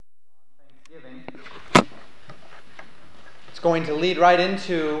going to lead right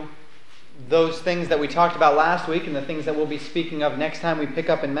into those things that we talked about last week and the things that we'll be speaking of next time we pick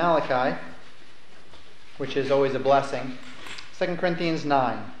up in Malachi, which is always a blessing. 2 Corinthians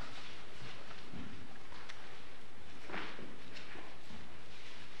 9.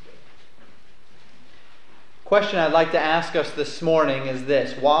 Question I'd like to ask us this morning is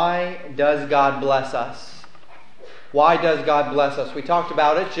this: why does God bless us? Why does God bless us? We talked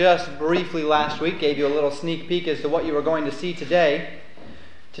about it just briefly last week, gave you a little sneak peek as to what you were going to see today.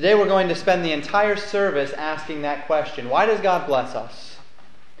 Today we're going to spend the entire service asking that question. Why does God bless us?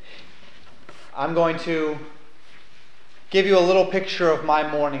 I'm going to give you a little picture of my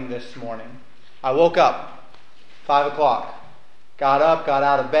morning this morning. I woke up, 5 o'clock, got up, got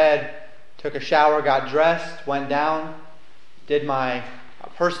out of bed, took a shower, got dressed, went down, did my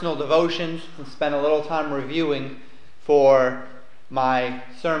personal devotions, and spent a little time reviewing for my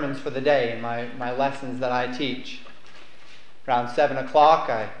sermons for the day and my lessons that I teach. Around 7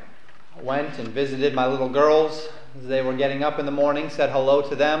 o'clock, I went and visited my little girls as they were getting up in the morning, said hello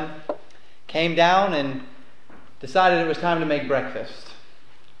to them, came down and decided it was time to make breakfast.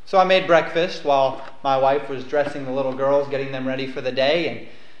 So I made breakfast while my wife was dressing the little girls, getting them ready for the day, and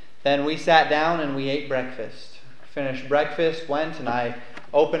then we sat down and we ate breakfast. Finished breakfast, went and I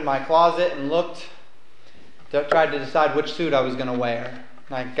opened my closet and looked, tried to decide which suit I was going to wear.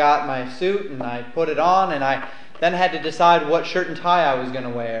 I got my suit and I put it on, and I then had to decide what shirt and tie I was going to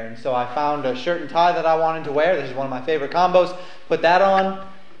wear. And so I found a shirt and tie that I wanted to wear. This is one of my favorite combos. Put that on.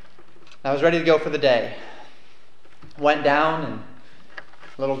 I was ready to go for the day. Went down and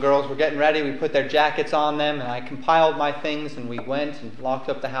little girls were getting ready. We put their jackets on them, and I compiled my things, and we went and locked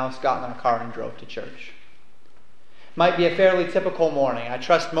up the house, got in our car, and drove to church. Might be a fairly typical morning. I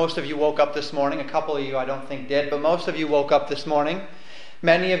trust most of you woke up this morning. A couple of you I don't think did, but most of you woke up this morning.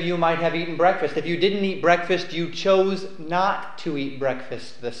 Many of you might have eaten breakfast. If you didn't eat breakfast, you chose not to eat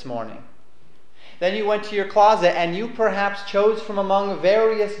breakfast this morning. Then you went to your closet, and you perhaps chose from among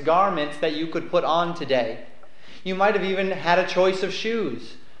various garments that you could put on today. You might have even had a choice of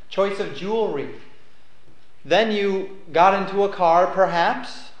shoes, choice of jewelry. Then you got into a car,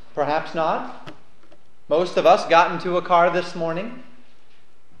 perhaps not. Most of us got into a car this morning.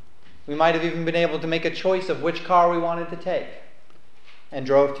 We might have even been able to make a choice of which car we wanted to take and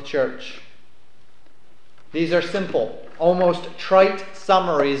drove to church. These are simple, almost trite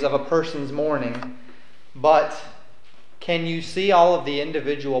summaries of a person's morning, but can you see all of the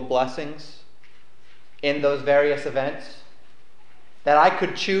individual blessings in those various events? That I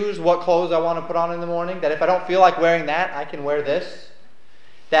could choose what clothes I want to put on in the morning. That if I don't feel like wearing that, I can wear this.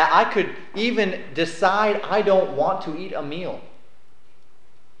 That I could even decide I don't want to eat a meal.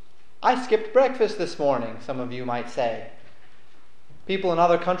 I skipped breakfast this morning, some of you might say. People in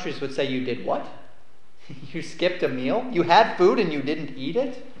other countries would say, you did what? You skipped a meal? You had food and you didn't eat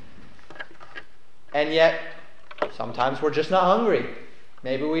it? And yet, sometimes we're just not hungry.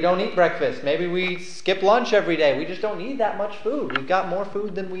 Maybe we don't eat breakfast. Maybe we skip lunch every day. We just don't need that much food. We've got more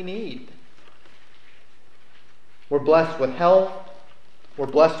food than we need. We're blessed with health. We're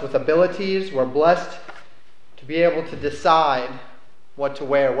blessed with abilities. We're blessed to be able to decide what to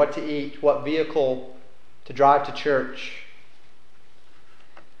wear, what to eat, what vehicle to drive to church.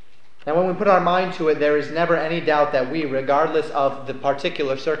 And when we put our mind to it, there is never any doubt that we, regardless of the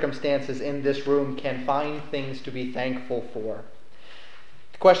particular circumstances in this room, can find things to be thankful for.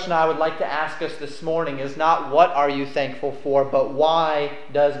 The question I would like to ask us this morning is not what are you thankful for, but why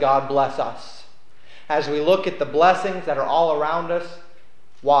does God bless us? As we look at the blessings that are all around us,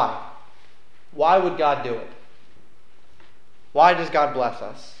 why? Why would God do it? Why does God bless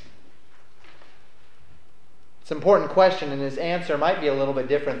us? It's an important question, and his answer might be a little bit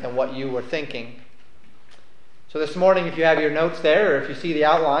different than what you were thinking. So this morning, if you have your notes there, or if you see the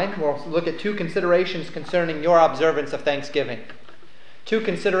outline, we'll look at two considerations concerning your observance of Thanksgiving. Two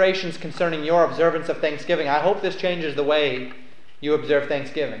considerations concerning your observance of Thanksgiving. I hope this changes the way you observe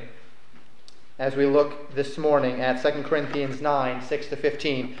Thanksgiving. As we look this morning at 2 Corinthians 9,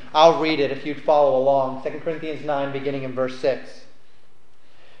 6-15. I'll read it if you'd follow along. 2 Corinthians 9, beginning in verse 6.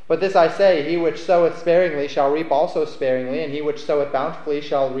 But this I say, he which soweth sparingly shall reap also sparingly, and he which soweth bountifully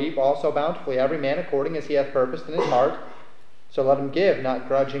shall reap also bountifully. Every man according as he hath purposed in his heart. So let him give, not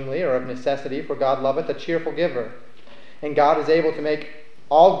grudgingly or of necessity, for God loveth a cheerful giver. And God is able to make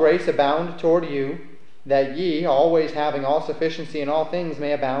all grace abound toward you, that ye, always having all sufficiency in all things,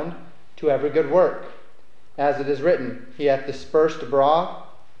 may abound to every good work. As it is written, he hath dispersed abroad,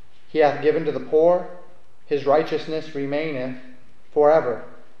 he hath given to the poor, his righteousness remaineth forever.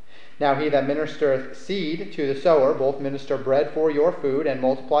 Now he that ministereth seed to the sower, both minister bread for your food, and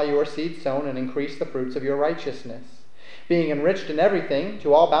multiply your seed sown, and increase the fruits of your righteousness. being enriched in everything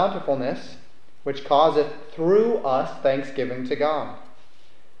to all bountifulness, which causeth through us thanksgiving to God.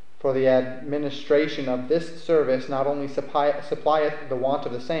 For the administration of this service not only supplieth the want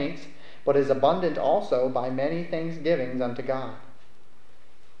of the saints, but is abundant also by many thanksgivings unto God.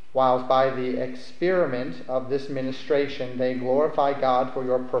 Whilst by the experiment of this ministration they glorify God for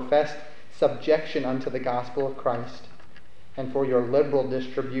your professed subjection unto the gospel of Christ, and for your liberal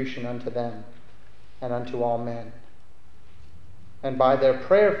distribution unto them, and unto all men. And by their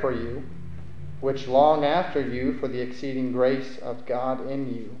prayer for you, which long after you for the exceeding grace of God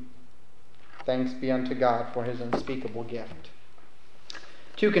in you, thanks be unto God for his unspeakable gift.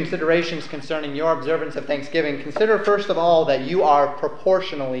 2 considerations concerning your observance of Thanksgiving. Consider first of all that you are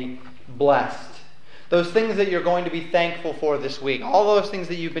proportionally blessed. Those things that you're going to be thankful for this week, all those things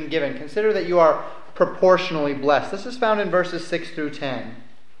that you've been given, consider that you are proportionally blessed. This is found in verses 6 through 10.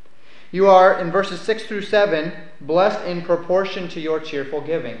 You are, in verses 6 through 7, blessed in proportion to your cheerful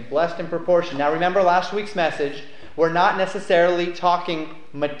giving. Blessed in proportion. Now remember last week's message, we're not necessarily talking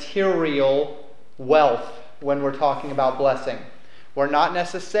material wealth when we're talking about blessing. We're not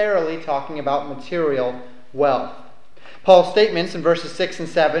necessarily talking about material wealth. Paul's statements in verses 6 and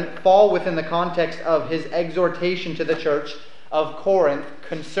 7 fall within the context of his exhortation to the church of Corinth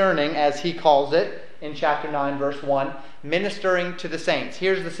concerning, as he calls it in chapter 9, verse 1, ministering to the saints.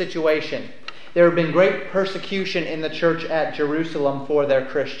 Here's the situation. There had been great persecution in the church at Jerusalem for their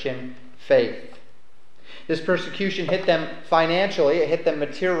Christian faith. This persecution hit them financially, it hit them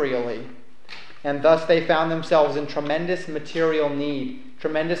materially. And thus they found themselves in tremendous material need,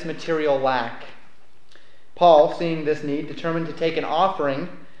 tremendous material lack. Paul, seeing this need, determined to take an offering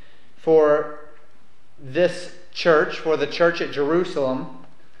for this church, for the church at Jerusalem,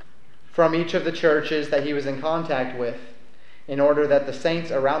 from each of the churches that he was in contact with, in order that the saints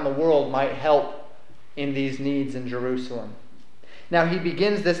around the world might help in these needs in Jerusalem. Now he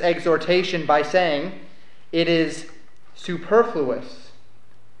begins this exhortation by saying, "It is superfluous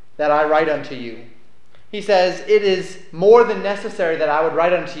that I write unto you." He says, "It is more than necessary that I would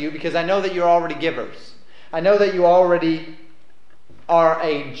write unto you because I know that you're already givers. I know that you already are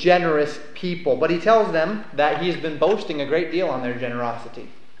a generous people." But he tells them that he's been boasting a great deal on their generosity.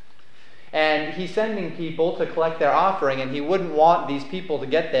 And he's sending people to collect their offering, and he wouldn't want these people to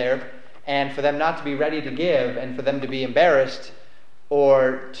get there and for them not to be ready to give and for them to be embarrassed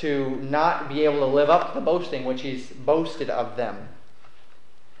or to not be able to live up to the boasting which he's boasted of them.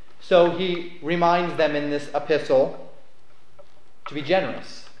 So he reminds them in this epistle to be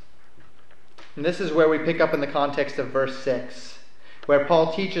generous. And this is where we pick up in the context of verse 6, where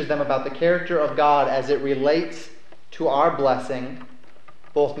Paul teaches them about the character of God as it relates to our blessing,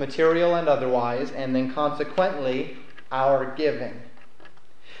 both material and otherwise, and then consequently our giving.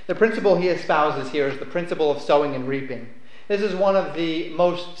 The principle he espouses here is the principle of sowing and reaping. This is one of the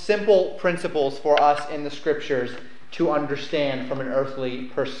most simple principles for us in the Scriptures to understand from an earthly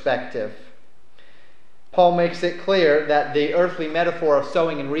perspective. Paul makes it clear that the earthly metaphor of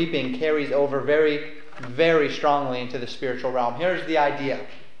sowing and reaping carries over very, very strongly into the spiritual realm. Here's the idea.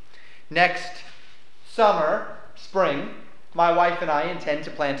 Next spring, my wife and I intend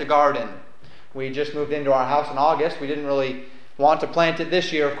to plant a garden. We just moved into our house in August. We didn't really want to plant it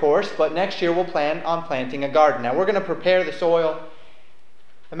this year, of course, but next year we'll plan on planting a garden. Now we're going to prepare the soil.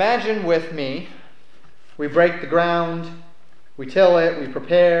 Imagine with me, we break the ground, we till it, we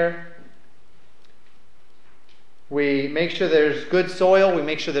prepare, we make sure there's good soil, we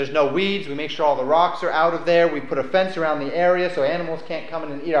make sure there's no weeds, we make sure all the rocks are out of there, we put a fence around the area so animals can't come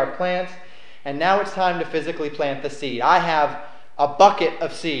in and eat our plants, and now it's time to physically plant the seed. I have a bucket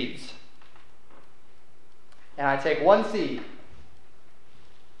of seeds, and I take one seed,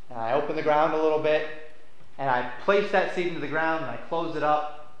 and I open the ground a little bit, and I place that seed into the ground, and I close it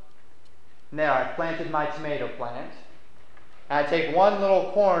up, and there I planted my tomato plant, and I take one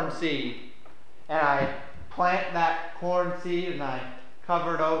little corn seed, and I plant that corn seed and I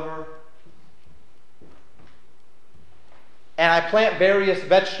cover it over. And I plant various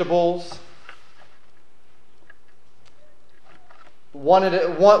vegetables, one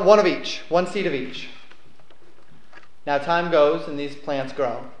of each, one seed of each. Now time goes and these plants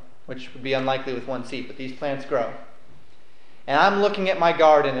grow, which would be unlikely with one seed, but these plants grow. And I'm looking at my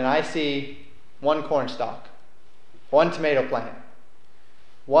garden and I see one corn stalk, one tomato plant,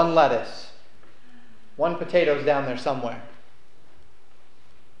 one lettuce, one potato's down there somewhere.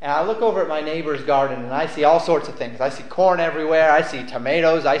 And I look over at my neighbor's garden and I see all sorts of things. I see corn everywhere. I see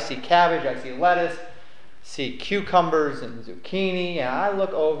tomatoes. I see cabbage. I see lettuce. I see cucumbers and zucchini. And I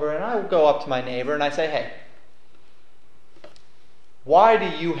look over and I go up to my neighbor and I say, "Hey, why do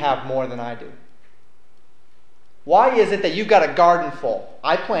you have more than I do? Why is it that you've got a garden full?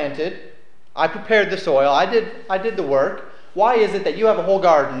 I planted, I prepared the soil, I did the work. Why is it that you have a whole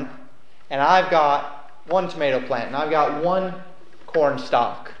garden and I've got one tomato plant and I've got one corn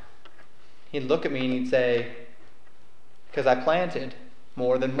stalk? He'd look at me and he'd say, because I planted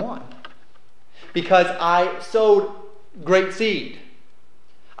more than one. Because I sowed great seed.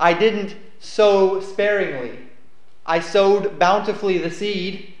 I didn't sow sparingly. I sowed bountifully the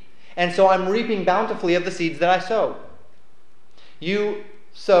seed, and so I'm reaping bountifully of the seeds that I sowed. You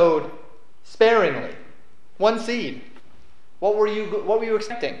sowed sparingly. One seed. What were you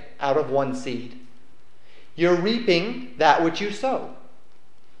expecting out of one seed? You're reaping that which you sow.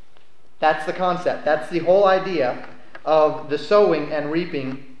 That's the concept. That's the whole idea of the sowing and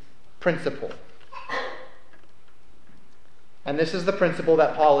reaping principle. And this is the principle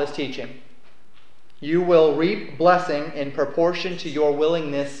that Paul is teaching. You will reap blessing in proportion to your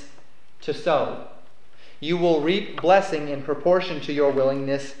willingness to sow. You will reap blessing in proportion to your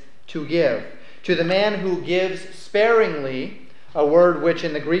willingness to give. To the man who gives sparingly, a word which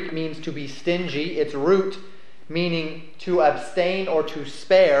in the Greek means to be stingy, its root meaning to abstain or to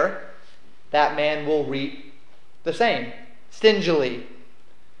spare, that man will reap the same, stingily.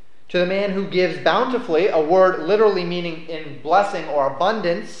 To the man who gives bountifully, a word literally meaning in blessing or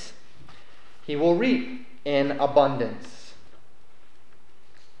abundance, he will reap in abundance.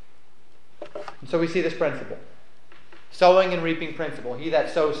 And so we see this principle. Sowing and reaping principle. He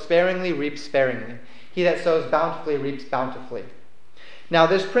that sows sparingly reaps sparingly. He that sows bountifully reaps bountifully. Now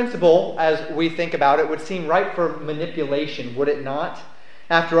this principle, as we think about it, would seem ripe for manipulation, would it not?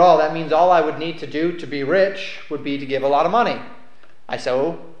 After all, that means all I would need to do to be rich would be to give a lot of money. I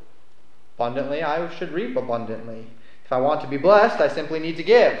sow abundantly, I should reap abundantly. If I want to be blessed, I simply need to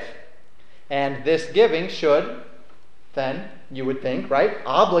give. And this giving should, then, you would think, right,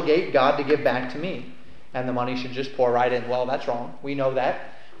 obligate God to give back to me. And the money should just pour right in. Well, that's wrong. We know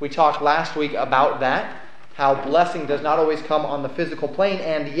that. We talked last week about that, how blessing does not always come on the physical plane,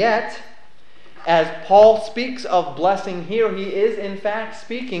 and yet, as Paul speaks of blessing here, he is in fact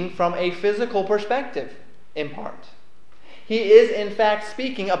speaking from a physical perspective, in part. He is in fact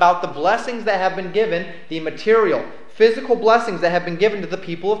speaking about the blessings that have been given, the material, physical blessings that have been given to the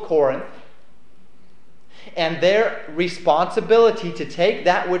people of Corinth, and their responsibility to take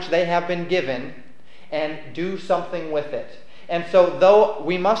that which they have been given and do something with it. And so though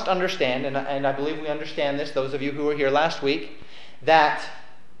we must understand, and I believe we understand this, those of you who were here last week, that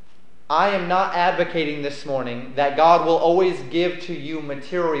I am not advocating this morning that God will always give to you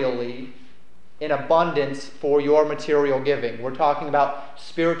materially in abundance for your material giving. We're talking about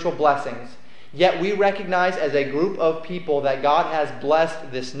spiritual blessings. Yet we recognize as a group of people that God has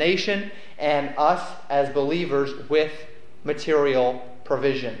blessed this nation and us as believers with material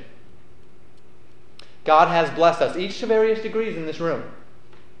provision. God has blessed us, each to various degrees in this room.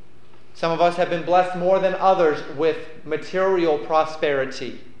 Some of us have been blessed more than others with material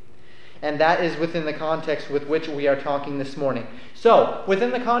prosperity. And that is within the context with which we are talking this morning. So, within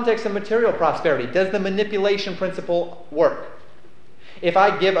the context of material prosperity, does the manipulation principle work? If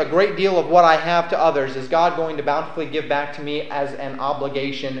I give a great deal of what I have to others, is God going to bountifully give back to me as an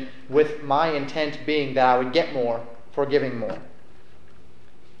obligation, with my intent being that I would get more for giving more?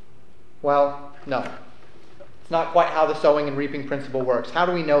 Well, no. It's not quite how the sowing and reaping principle works. How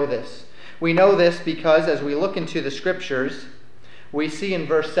do we know this? We know this because as we look into the Scriptures, we see in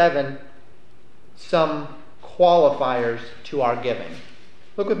verse 7 some qualifiers to our giving.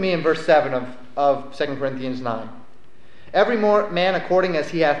 Look with me in verse 7 of 2 Corinthians 9. Every man according as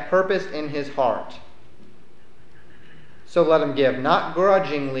he hath purposed in his heart, so let him give, not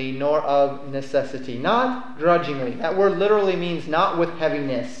grudgingly nor of necessity. Not grudgingly. That word literally means not with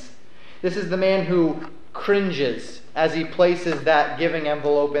heaviness. This is the man who cringes as he places that giving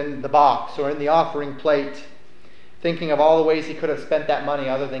envelope in the box or in the offering plate, thinking of all the ways he could have spent that money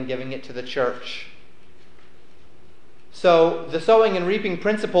other than giving it to the church. So the sowing and reaping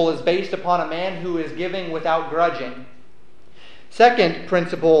principle is based upon a man who is giving without grudging. Second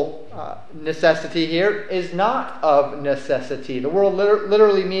principle, necessity here, is not of necessity. The word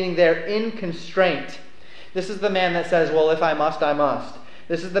literally meaning there, in constraint. This is the man that says, well, if I must, I must.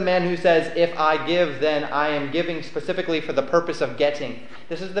 This is the man who says, if I give, then I am giving specifically for the purpose of getting.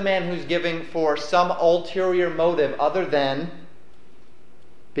 This is the man who's giving for some ulterior motive other than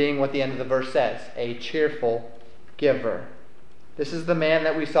being what the end of the verse says, a cheerful giver. This is the man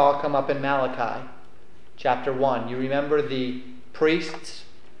that we saw come up in Malachi chapter 1. You remember the priests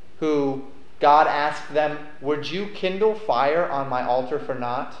who God asked them, would you kindle fire on my altar for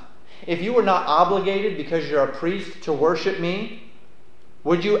naught? If you were not obligated because you're a priest to worship me,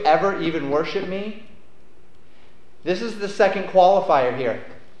 would you ever even worship me? This is the second qualifier here.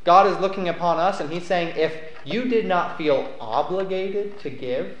 God is looking upon us and He's saying, if you did not feel obligated to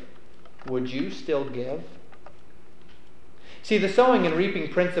give, would you still give? See, the sowing and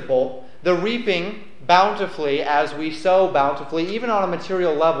reaping principle, the reaping bountifully as we sow bountifully, even on a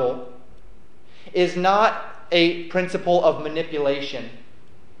material level, is not a principle of manipulation.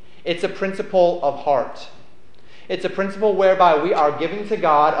 It's a principle of heart. It's a principle whereby we are giving to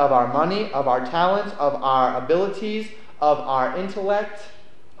God of our money, of our talents, of our abilities, of our intellect,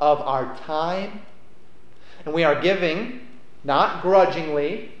 of our time. And we are giving not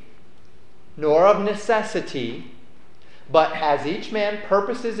grudgingly, nor of necessity, but as each man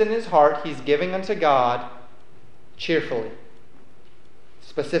purposes in his heart, he's giving unto God cheerfully.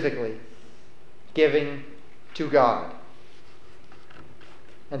 Specifically, giving to God.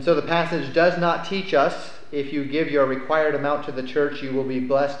 And so the passage does not teach us, if you give your required amount to the church, you will be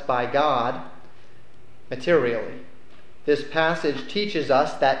blessed by God materially. This passage teaches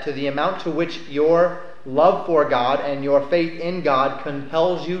us that to the amount to which your love for God and your faith in God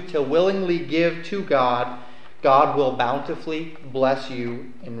compels you to willingly give to God, God will bountifully bless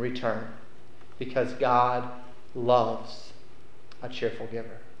you in return. Because God loves a cheerful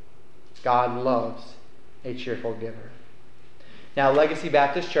giver. God loves a cheerful giver. Now, Legacy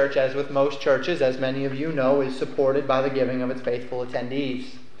Baptist Church, as with most churches, as many of you know, is supported by the giving of its faithful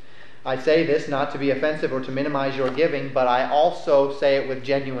attendees. I say this not to be offensive or to minimize your giving, but I also say it with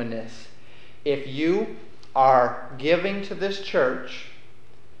genuineness. If you are giving to this church,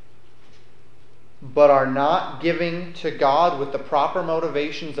 but are not giving to God with the proper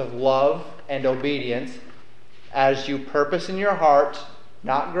motivations of love and obedience, as you purpose in your heart,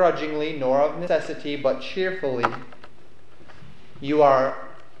 not grudgingly nor of necessity, but cheerfully, you are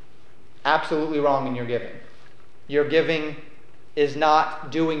absolutely wrong in your giving. Your giving is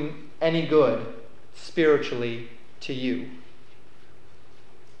not doing any good spiritually to you.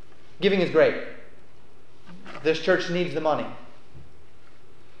 Giving is great. This church needs the money.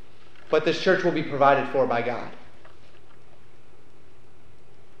 But this church will be provided for by God.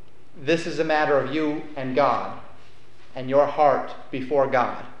 This is a matter of you and God and your heart before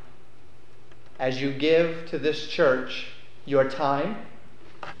God. As you give to this church your time,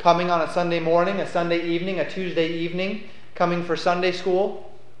 coming on a Sunday morning, a Sunday evening, a Tuesday evening, coming for Sunday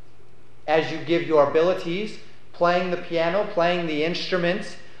school, as you give your abilities, playing the piano, playing the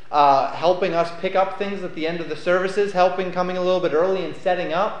instruments, helping us pick up things at the end of the services, coming a little bit early and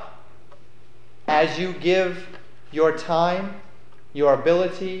setting up, as you give your time, your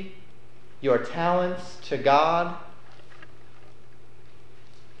ability, your talents to God,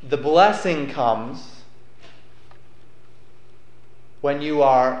 the blessing comes when you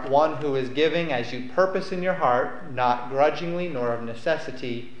are one who is giving as you purpose in your heart, not grudgingly nor of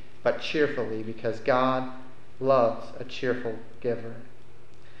necessity, but cheerfully, because God loves a cheerful giver.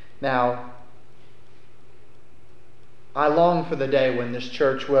 Now, I long for the day when this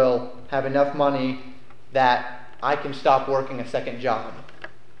church will have enough money that I can stop working a second job.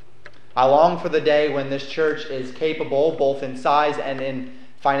 I long for the day when this church is capable, both in size and in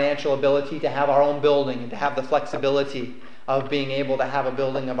financial ability, to have our own building and to have the flexibility of being able to have a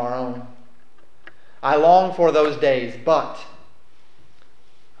building of our own. I long for those days, but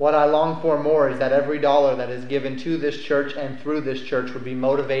what I long for more is that every dollar that is given to this church and through this church would be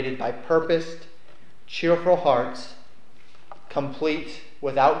motivated by purposed, cheerful hearts, complete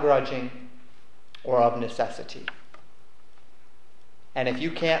without grudging or of necessity. And if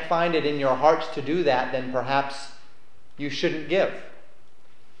you can't find it in your hearts to do that, then perhaps you shouldn't give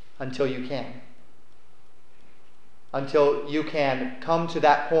until you can. Until you can come to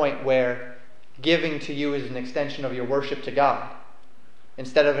that point where giving to you is an extension of your worship to God,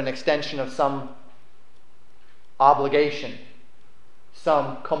 instead of an extension of some obligation,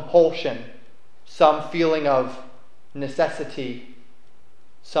 some compulsion, some feeling of necessity,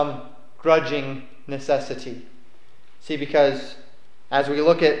 some grudging necessity. See, because as we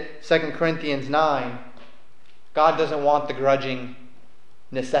look at 2 Corinthians 9, God doesn't want the grudging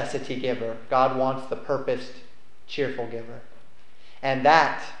necessity giver. God wants the purposed, cheerful giver. And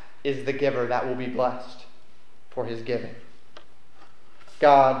that is the giver that will be blessed for his giving.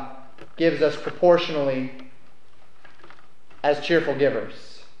 God gives us proportionally as cheerful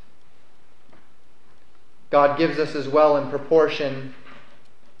givers. God gives us as well in proportion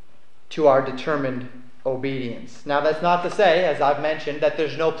to our determined obedience. Now, that's not to say, as I've mentioned, that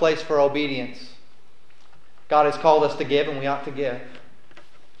there's no place for obedience. God has called us to give, and we ought to give.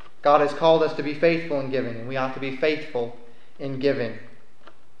 God has called us to be faithful in giving, and we ought to be faithful in giving.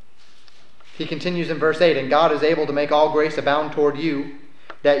 He continues in verse 8, "And God is able to make all grace abound toward you,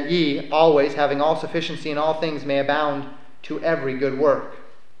 that ye always, having all sufficiency in all things, may abound to every good work.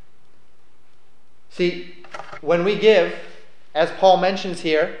 See, when we give, as Paul mentions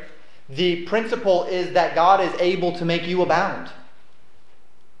here, the principle is that God is able to make you abound.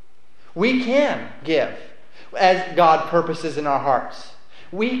 We can give as God purposes in our hearts.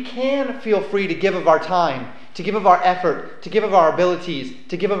 We can feel free to give of our time, to give of our effort, to give of our abilities,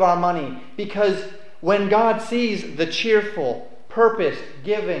 to give of our money, because when God sees the cheerful, purpose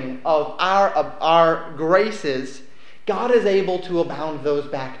giving of our graces, God is able to abound those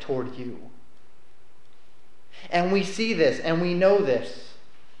back toward you. And we see this and we know this.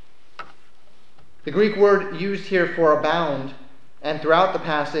 The Greek word used here for abound and throughout the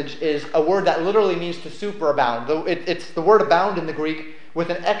passage is a word that literally means to superabound. It's the word abound in the Greek with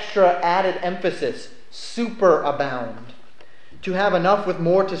an extra added emphasis, superabound. To have enough with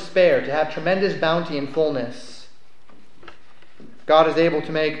more to spare, to have tremendous bounty and fullness. God is able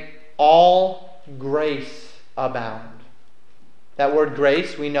to make all grace abound. That word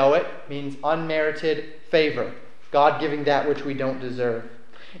grace, we know it, means unmerited favor. God giving that which we don't deserve.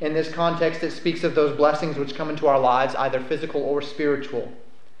 In this context, it speaks of those blessings which come into our lives, either physical or spiritual.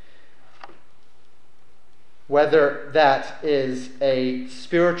 Whether that is a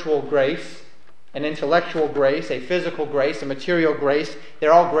spiritual grace, an intellectual grace, a physical grace, a material grace,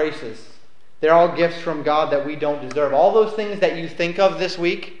 they're all graces. They're all gifts from God that we don't deserve. All those things that you think of this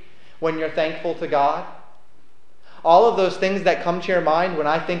week when you're thankful to God, all of those things that come to your mind when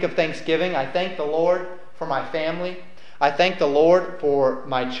I think of Thanksgiving, I thank the Lord for my family. I thank the Lord for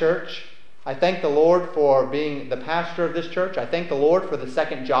my church. I thank the Lord for being the pastor of this church. I thank the Lord for the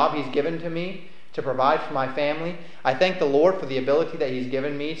second job He's given to me to provide for my family. I thank the Lord for the ability that He's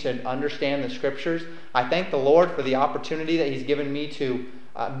given me to understand the Scriptures. I thank the Lord for the opportunity that He's given me to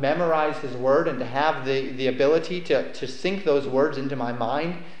memorize His Word and to have the ability to sink those words into my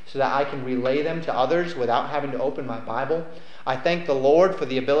mind so that I can relay them to others without having to open my Bible. I thank the Lord for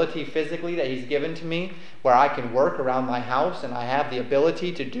the ability physically that He's given to me where I can work around my house and I have the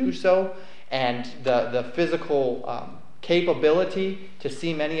ability to do so and the physical capability to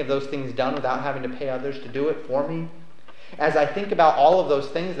see many of those things done without having to pay others to do it for me. As I think about all of those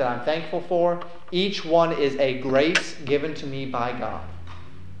things that I'm thankful for, each one is a grace given to me by God.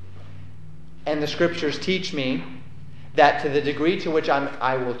 And the Scriptures teach me that to the degree to which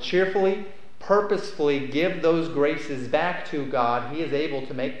I will cheerfully, purposefully give those graces back to God, He is able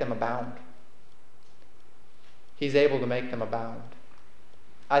to make them abound. He's able to make them abound.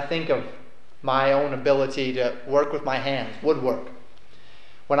 I think of my own ability to work with my hands, woodwork.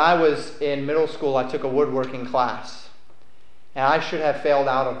 When I was in middle school, I took a woodworking class. And I should have failed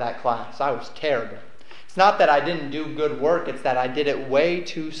out of that class. I was terrible. It's not that I didn't do good work, it's that I did it way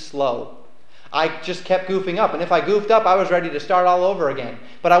too slow. I just kept goofing up. And if I goofed up, I was ready to start all over again.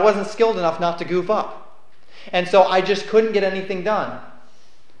 But I wasn't skilled enough not to goof up. And so I just couldn't get anything done.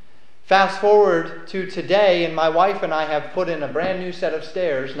 Fast forward to today, and my wife and I have put in a brand new set of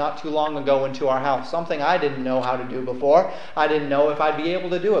stairs not too long ago into our house. Something I didn't know how to do before. I didn't know if I'd be able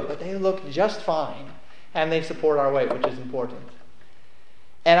to do it, but they look just fine. And they support our weight, which is important.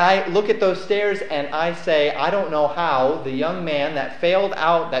 And I look at those stairs and I say, I don't know how the young man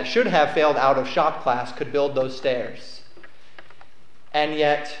that should have failed out of shop class could build those stairs. And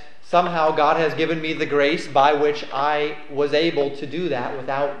yet, somehow God has given me the grace by which I was able to do that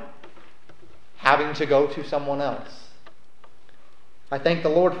without having to go to someone else. I thank the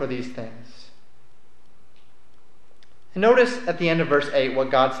Lord for these things. And notice at the end of verse 8 what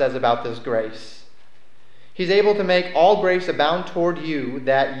God says about this grace. He's able to make all grace abound toward you,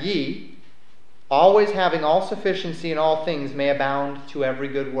 that ye, always having all sufficiency in all things, may abound to every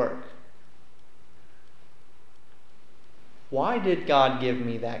good work. Why did God give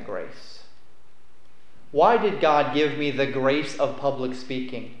me that grace? Why did God give me the grace of public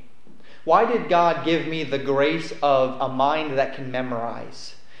speaking? Why did God give me the grace of a mind that can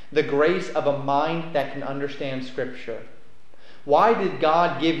memorize? The grace of a mind that can understand Scripture? Why did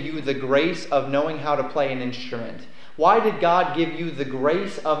God give you the grace of knowing how to play an instrument? Why did God give you the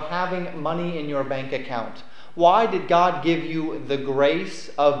grace of having money in your bank account? Why did God give you the grace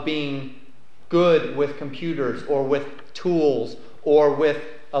of being good with computers or with tools or with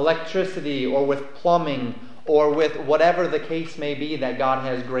electricity or with plumbing or with whatever the case may be that God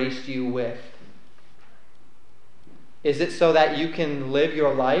has graced you with? Is it so that you can live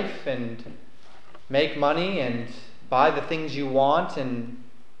your life and make money and buy the things you want and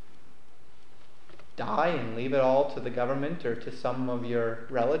die and leave it all to the government or to some of your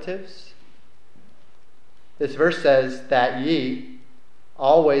relatives? This verse says that ye,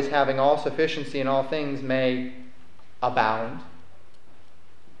 always having all sufficiency in all things, may abound.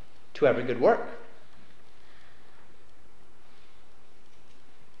 to every good work.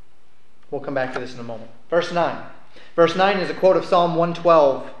 We'll come back to this in a moment. Verse 9. Verse 9 is a quote of Psalm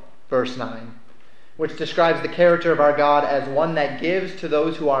 112, verse 9, which describes the character of our God as one that gives to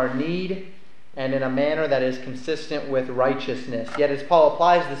those who are in need and in a manner that is consistent with righteousness. Yet as Paul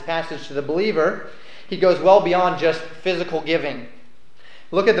applies this passage to the believer, he goes well beyond just physical giving.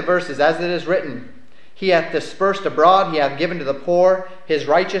 Look at the verses. As it is written, He hath dispersed abroad, He hath given to the poor, His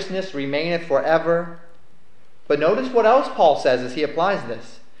righteousness remaineth forever. But notice what else Paul says as he applies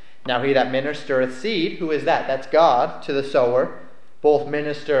this. Now he that ministereth seed, who is that? That's God, to the sower, both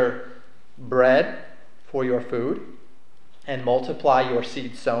minister bread for your food, and multiply your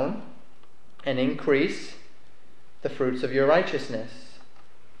seed sown, and increase the fruits of your righteousness.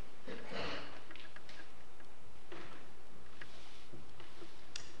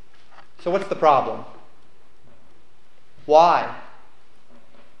 So what's the problem? Why,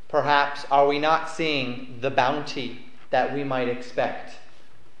 perhaps, are we not seeing the bounty that we might expect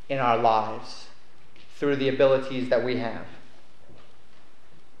in our lives through the abilities that we have?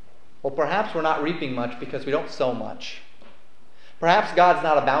 Well, perhaps we're not reaping much because we don't sow much. Perhaps God's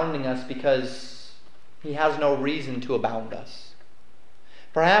not abounding us because He has no reason to abound us.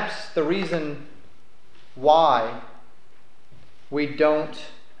 Perhaps the reason why we don't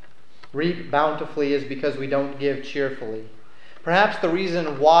reap bountifully is because we don't give cheerfully. Perhaps the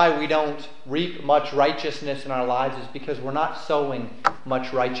reason why we don't reap much righteousness in our lives is because we're not sowing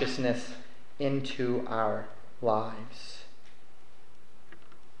much righteousness into our lives.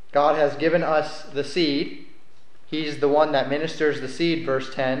 God has given us the seed. He's the one that ministers the seed,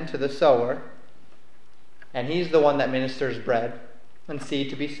 verse 10, to the sower. And He's the one that ministers bread and seed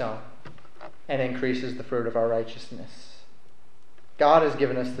to be sown and increases the fruit of our righteousness. God has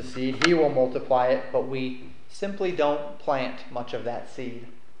given us the seed. He will multiply it, but we simply don't plant much of that seed,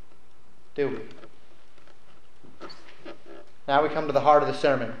 do we? Now we come to the heart of the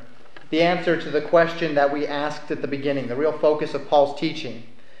sermon. The answer to the question that we asked at the beginning, the real focus of Paul's teaching.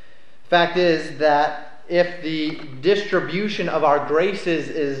 The fact is that if the distribution of our graces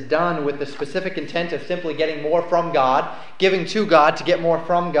is done with the specific intent of simply getting more from God, giving to God to get more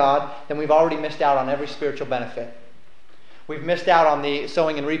from God, then we've already missed out on every spiritual benefit. We've missed out on the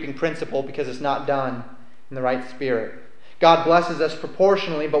sowing and reaping principle because it's not done in the right spirit. God blesses us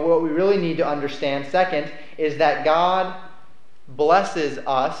proportionally, but what we really need to understand, second, is that God blesses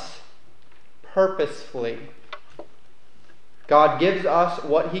us purposefully. God gives us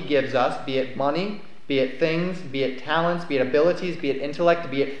what He gives us, be it money, be it things, be it talents, be it abilities, be it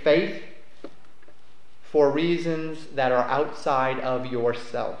intellect, be it faith, for reasons that are outside of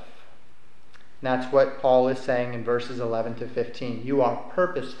yourself. And that's what Paul is saying in verses 11 to 15. You are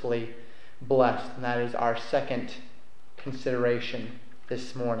purposefully blessed. And that is our second consideration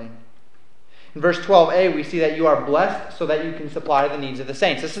this morning. In verse 12a, we see that you are blessed so that you can supply the needs of the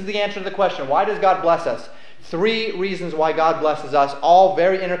saints. This is the answer to the question, why does God bless us? 3 reasons why God blesses us, all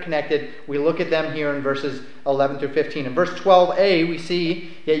very interconnected. We look at them here in verses 11 through 15. In verse 12a, we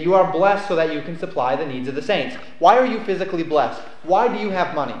see that you are blessed so that you can supply the needs of the saints. Why are you physically blessed? Why do you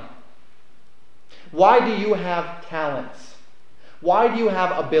have money? Why do you have talents? Why do you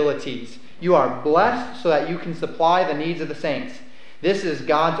have abilities? You are blessed so that you can supply the needs of the saints. This is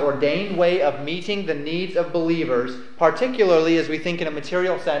God's ordained way of meeting the needs of believers, particularly as we think in a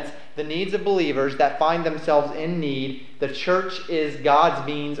material sense, the needs of believers that find themselves in need. The church is God's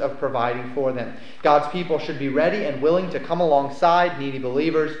means of providing for them. God's people should be ready and willing to come alongside needy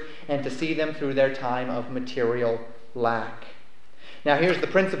believers and to see them through their time of material lack. Now here's the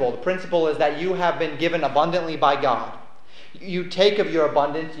principle. The principle is that you have been given abundantly by God. You take of your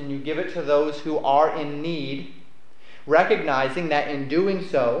abundance and you give it to those who are in need, recognizing that in doing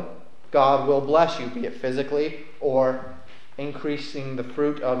so, God will bless you, be it physically or increasing the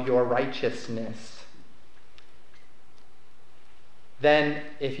fruit of your righteousness. Then,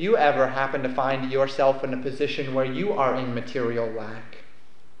 if you ever happen to find yourself in a position where you are in material lack,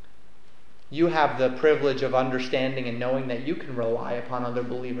 you have the privilege of understanding and knowing that you can rely upon other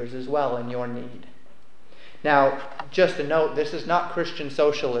believers as well in your need. Now, just a note, this is not Christian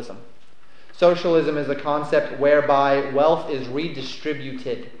socialism. Socialism is a concept whereby wealth is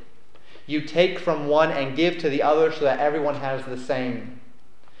redistributed. You take from one and give to the other so that everyone has the same.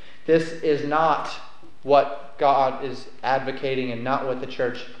 This is not what God is advocating and not what the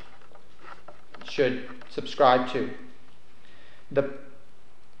church should subscribe to. The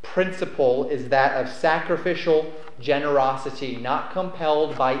principle is that of sacrificial generosity, not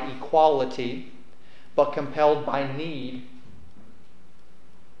compelled by equality, but compelled by need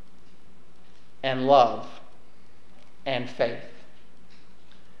and love and faith.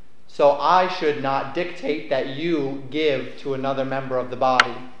 So I should not dictate that you give to another member of the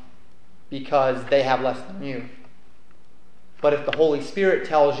body because they have less than you. But if the Holy Spirit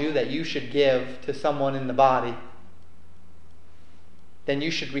tells you that you should give to someone in the body, then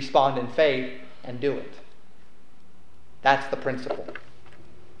you should respond in faith and do it. That's the principle.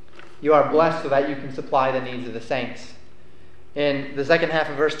 You are blessed so that you can supply the needs of the saints. In the second half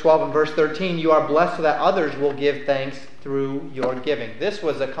of verse 12 and verse 13, you are blessed so that others will give thanks through your giving. This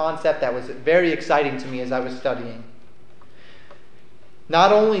was a concept that was very exciting to me as I was studying.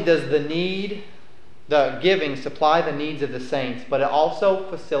 Not only does the giving supply the needs of the saints, but it also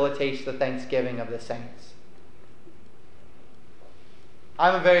facilitates the thanksgiving of the saints.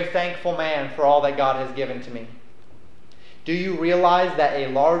 I'm a very thankful man for all that God has given to me. Do you realize that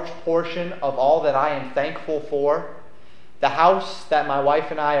a large portion of all that I am thankful for, the house that my wife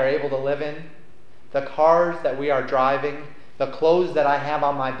and I are able to live in, the cars that we are driving, the clothes that I have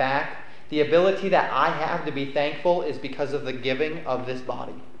on my back, the ability that I have to be thankful is because of the giving of this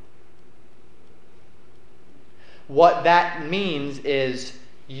body. What that means is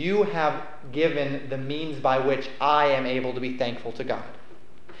you have given the means by which I am able to be thankful to God.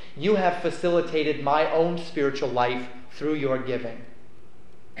 You have facilitated my own spiritual life through your giving.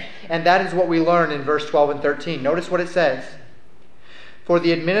 And that is what we learn in verse 12 and 13. Notice what it says. For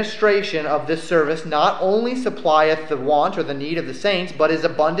the administration of this service not only supplieth the want or the need of the saints, but is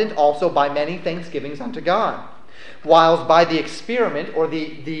abundant also by many thanksgivings unto God. Whilst by the experiment or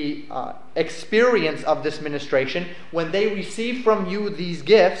the experience of this ministration, when they receive from you these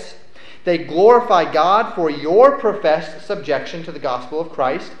gifts, they glorify God for your professed subjection to the gospel of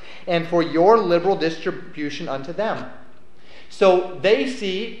Christ and for your liberal distribution unto them. So they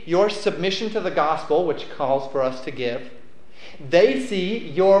see your submission to the gospel, which calls for us to give. They see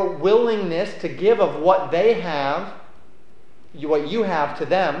your willingness to give of what they have, what you have to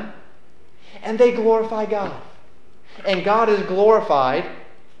them, and they glorify God. And God is glorified,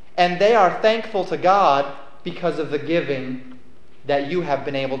 and they are thankful to God because of the giving that you have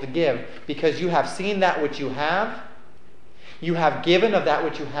been able to give. Because you have seen that which you have given of that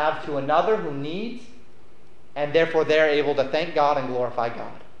which you have to another who needs, and therefore they're able to thank God and glorify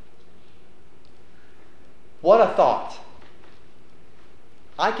God. What a thought.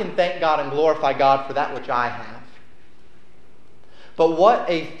 I can thank God and glorify God for that which I have. But what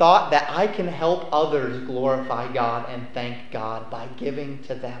a thought that I can help others glorify God and thank God by giving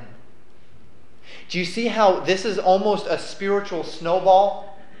to them. Do you see how this is almost a spiritual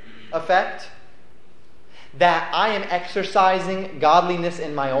snowball effect? That I am exercising godliness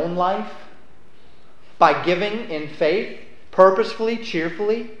in my own life by giving in faith, purposefully,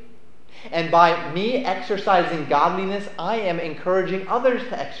 cheerfully. And by me exercising godliness, I am encouraging others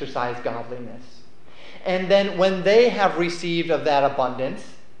to exercise godliness. And then when they have received of that abundance,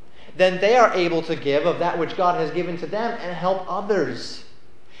 then they are able to give of that which God has given to them and help others.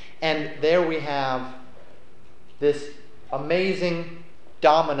 And there we have this amazing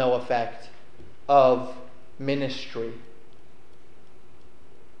domino effect of ministry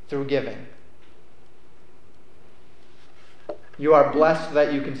through giving. You are blessed so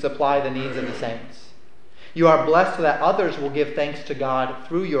that you can supply the needs of the saints. You are blessed so that others will give thanks to God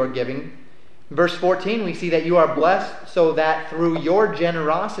through your giving. In verse 14, we see that you are blessed so that through your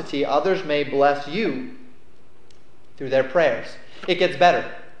generosity others may bless you through their prayers. It gets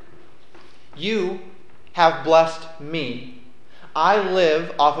better. You have blessed me. I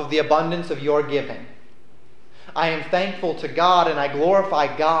live off of the abundance of your giving. I am thankful to God and I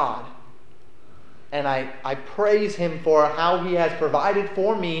glorify God. And I praise Him for how He has provided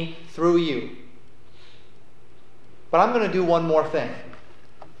for me through you. But I'm going to do one more thing.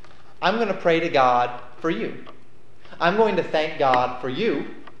 I'm going to pray to God for you. I'm going to thank God for you.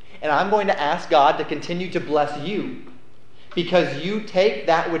 And I'm going to ask God to continue to bless you. Because you take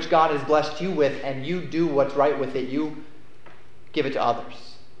that which God has blessed you with and you do what's right with it. You give it to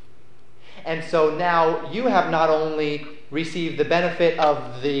others. And so now you have not only received the benefit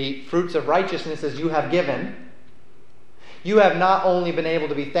of the fruits of righteousness as you have given, you have not only been able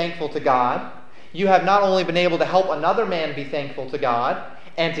to be thankful to God, you have not only been able to help another man be thankful to God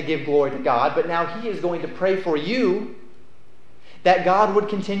and to give glory to God, but now he is going to pray for you that God would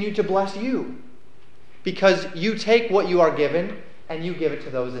continue to bless you. Because you take what you are given and you give it to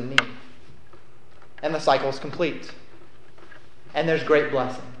those in need. And the cycle is complete. And there's great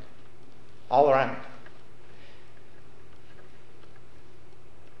blessing all around.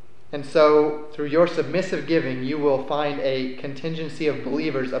 And so, through your submissive giving, you will find a contingency of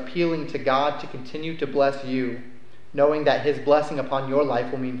believers appealing to God to continue to bless you, knowing that His blessing upon your life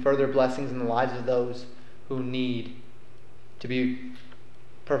will mean further blessings in the lives of those who need to be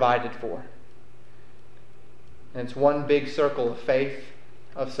provided for. And it's one big circle of faith,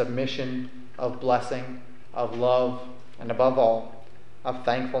 of submission, of blessing, of love, and above all, of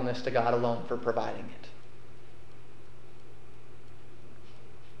thankfulness to God alone for providing it.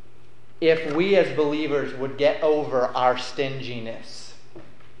 If we as believers would get over our stinginess,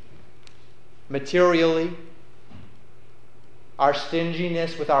 materially, our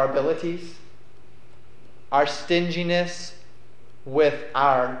stinginess with our abilities, our stinginess with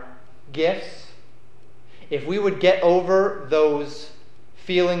our gifts, if we would get over those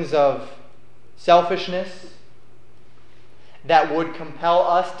feelings of selfishness that would compel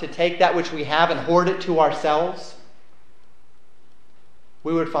us to take that which we have and hoard it to ourselves,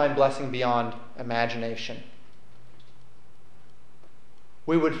 we would find blessing beyond imagination.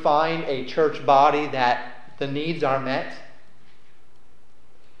 We would find a church body that the needs are met,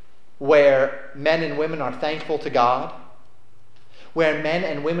 where men and women are thankful to God, where men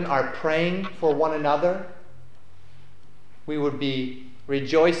and women are praying for one another. We would be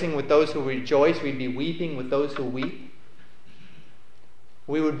rejoicing with those who rejoice. We'd be weeping with those who weep.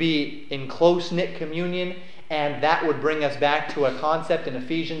 We would be in close-knit communion, and that would bring us back to a concept in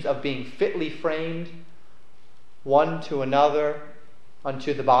Ephesians of being fitly framed one to another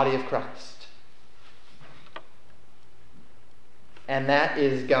unto the body of Christ. And that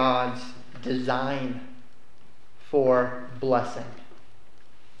is God's design for blessing.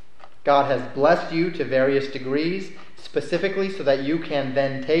 God has blessed you to various degrees, specifically so that you can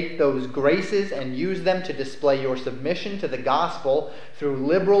then take those graces and use them to display your submission to the gospel through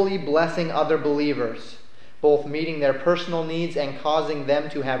liberally blessing other believers, both meeting their personal needs and causing them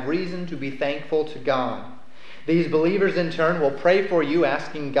to have reason to be thankful to God. These believers in turn will pray for you,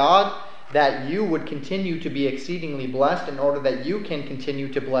 asking God that you would continue to be exceedingly blessed in order that you can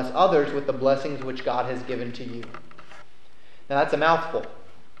continue to bless others with the blessings which God has given to you. Now that's a mouthful,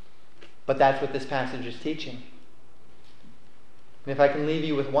 but that's what this passage is teaching. And if I can leave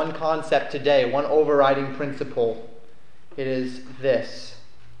you with one concept today, one overriding principle, it is this.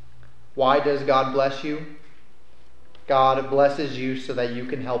 Why does God bless you? God blesses you so that you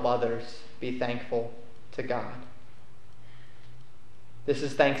can help others be thankful to God. This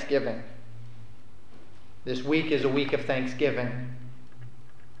is Thanksgiving. This week is a week of Thanksgiving.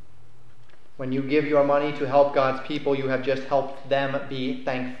 When you give your money to help God's people, you have just helped them be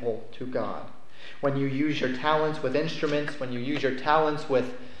thankful to God. When you use your talents with instruments, when you use your talents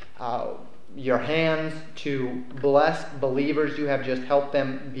with your hands to bless believers, you have just helped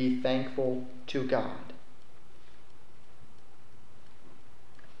them be thankful to God.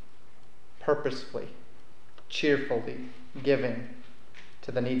 Purposefully, cheerfully giving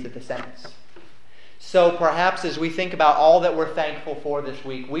to the needs of the saints. So perhaps as we think about all that we're thankful for this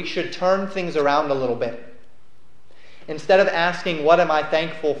week, we should turn things around a little bit. Instead of asking, what am I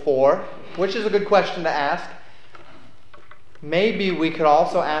thankful for, which is a good question to ask, maybe we could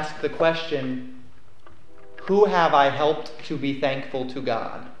also ask the question, who have I helped to be thankful to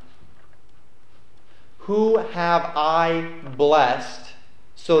God? Who have I blessed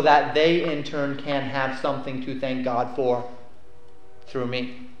so that they in turn can have something to thank God for through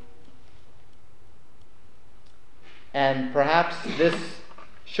me? And perhaps this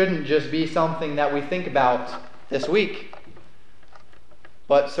shouldn't just be something that we think about this week,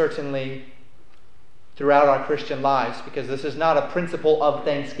 but certainly throughout our Christian lives, because this is not a principle of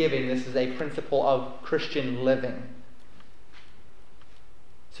thanksgiving, this is a principle of Christian living.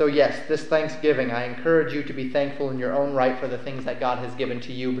 So yes, this Thanksgiving, I encourage you to be thankful in your own right for the things that God has given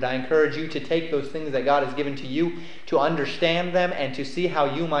to you, but I encourage you to take those things that God has given to you, to understand them, and to see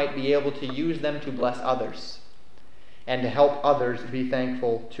how you might be able to use them to bless others, and to help others be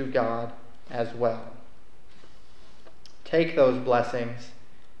thankful to God as well. Take those blessings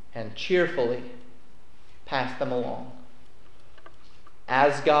and cheerfully pass them along.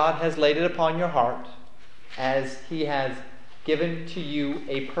 As God has laid it upon your heart, as He has given to you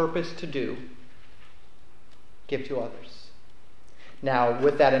a purpose to do, give to others. Now,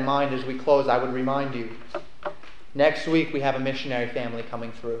 with that in mind, as we close, I would remind you, next week we have a missionary family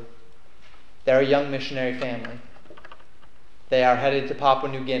coming through. They're a young missionary family. They are headed to Papua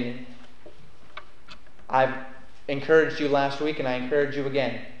New Guinea. I've encouraged you last week, and I encourage you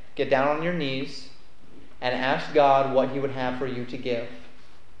again. Get down on your knees and ask God what He would have for you to give.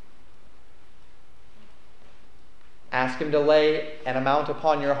 Ask Him to lay an amount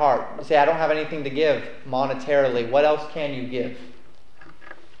upon your heart. You say, I don't have anything to give monetarily. What else can you give?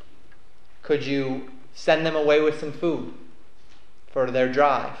 Could you send them away with some food for their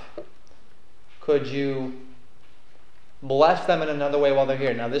drive? Could you bless them in another way while they're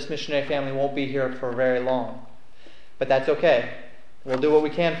here? Now, this missionary family won't be here for very long, but that's okay. We'll do what we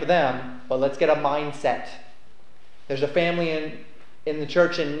can for them, but let's get a mindset. There's a family in the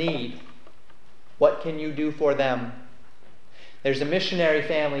church in need. What can you do for them? There's a missionary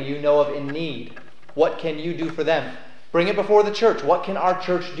family you know of in need. What can you do for them? Bring it before the church. What can our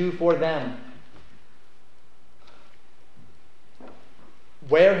church do for them?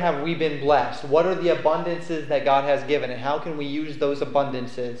 Where have we been blessed? What are the abundances that God has given? And how can we use those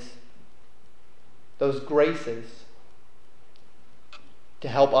abundances, those graces, to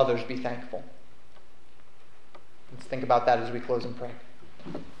help others be thankful? Let's think about that as we close in prayer.